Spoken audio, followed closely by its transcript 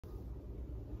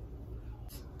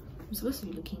I'm supposed to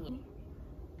be looking in.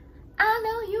 I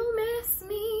know you miss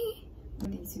me.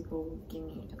 These people give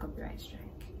me a copyright strike.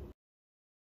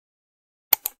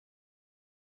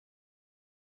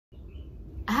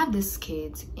 I have this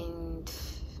skirt and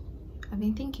I've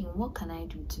been thinking, what can I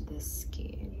do to this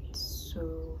skirt?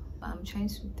 So I'm trying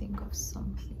to think of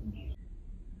something.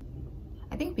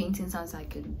 I think painting sounds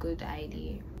like a good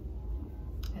idea.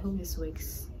 I hope this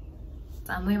works.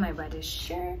 So I'm wearing my brother's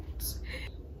shirt.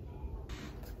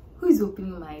 Who is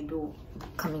opening my door?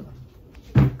 Coming.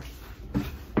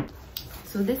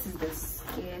 So this is the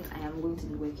skirt I am going to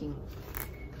be working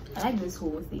with. I like this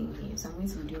whole thing here, so I'm going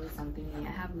to be doing something here.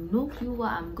 I have no clue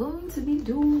what I'm going to be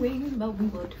doing, but we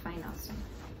will find out soon.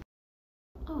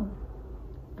 Oh,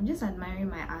 I'm just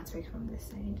admiring my artwork from this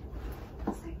side.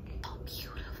 It's like, oh,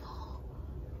 beautiful.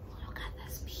 Look at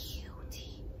this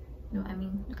beauty. No, I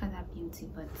mean, look at that beauty,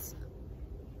 but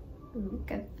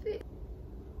look at this.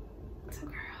 It's a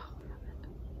girl.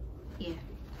 Yeah,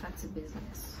 back to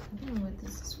business. I don't know what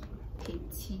this is for.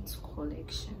 Petite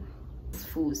collection.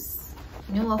 Fools.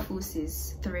 You know what fools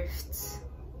is? Thrift,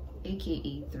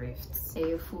 aka thrift.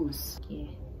 Hey, fools. Yeah.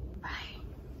 Bye.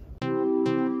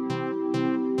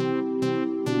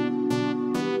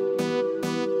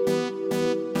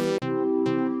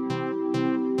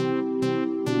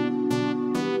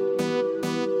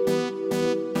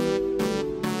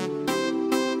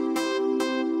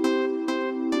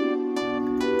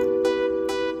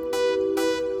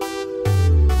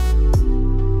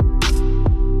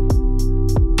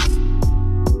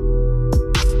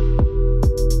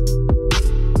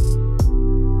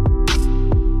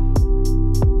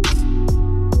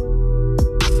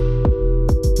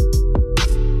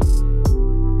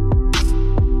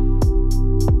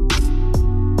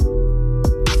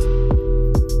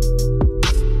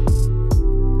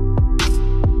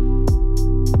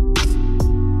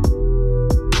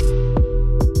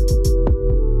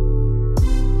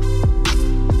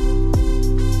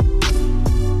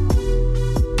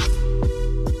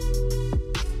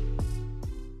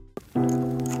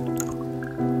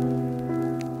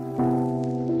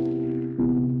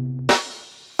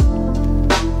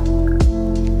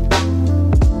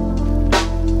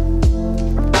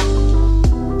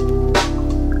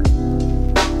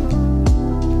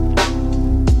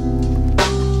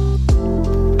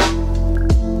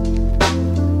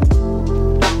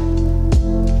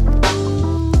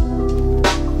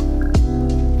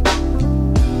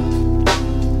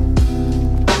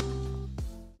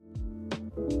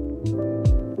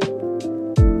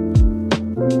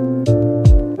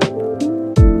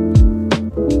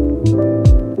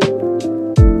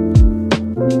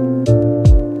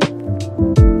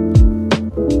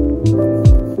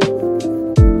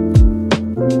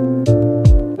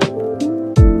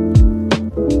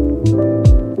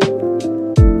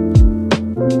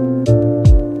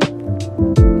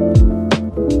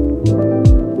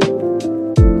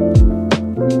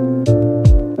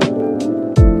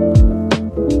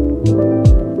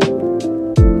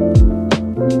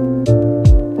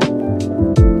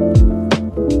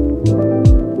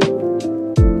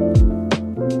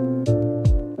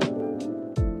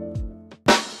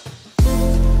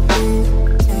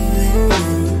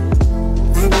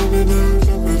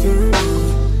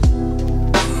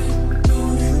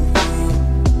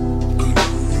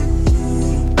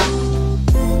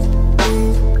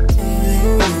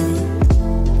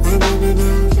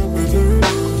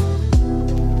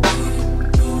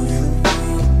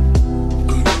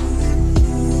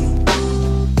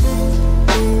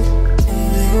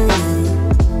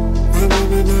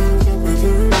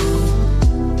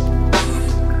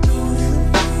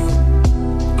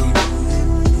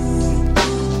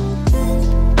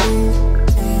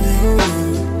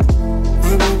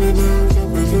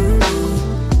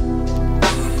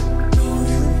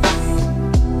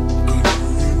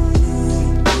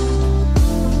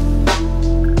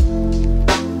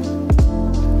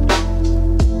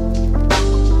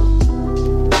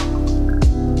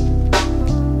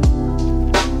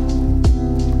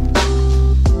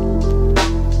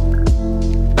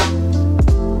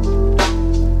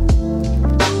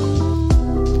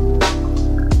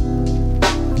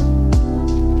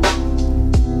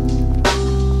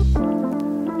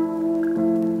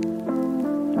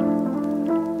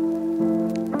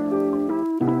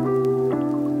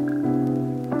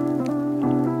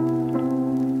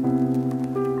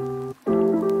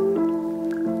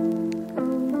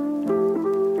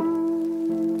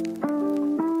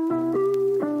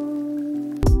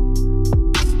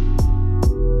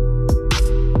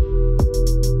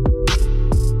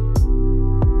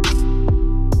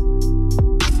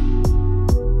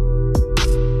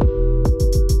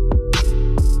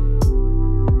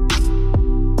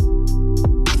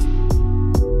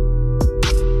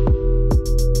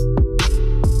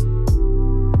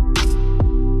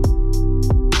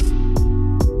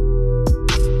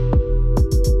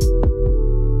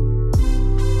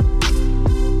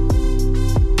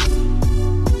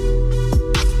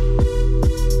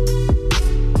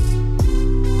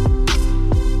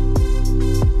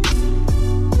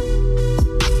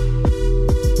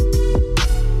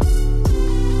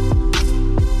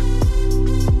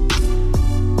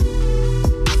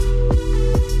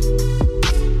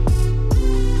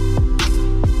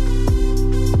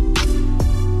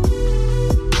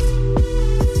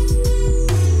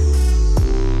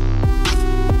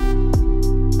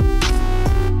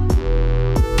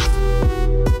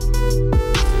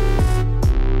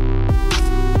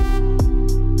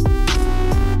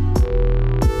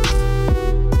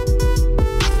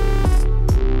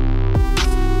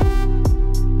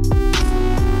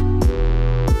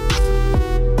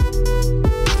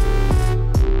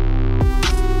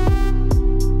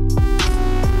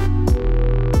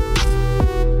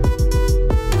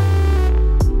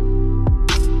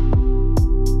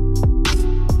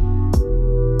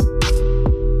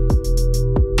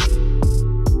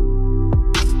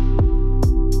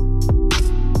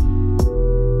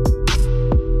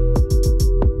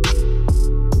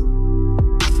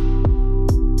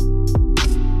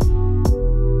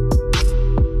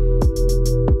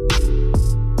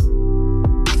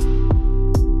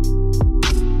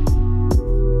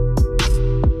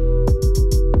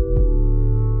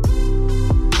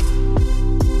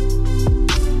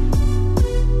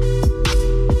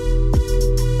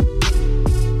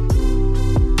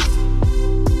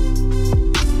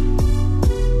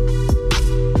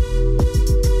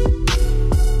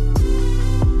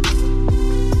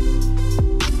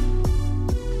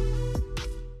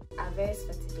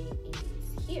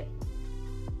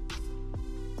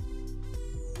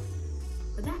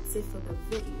 that's it for the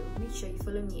video. Make sure you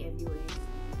follow me everywhere.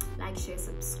 Like, share,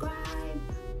 subscribe,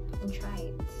 and try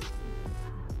it.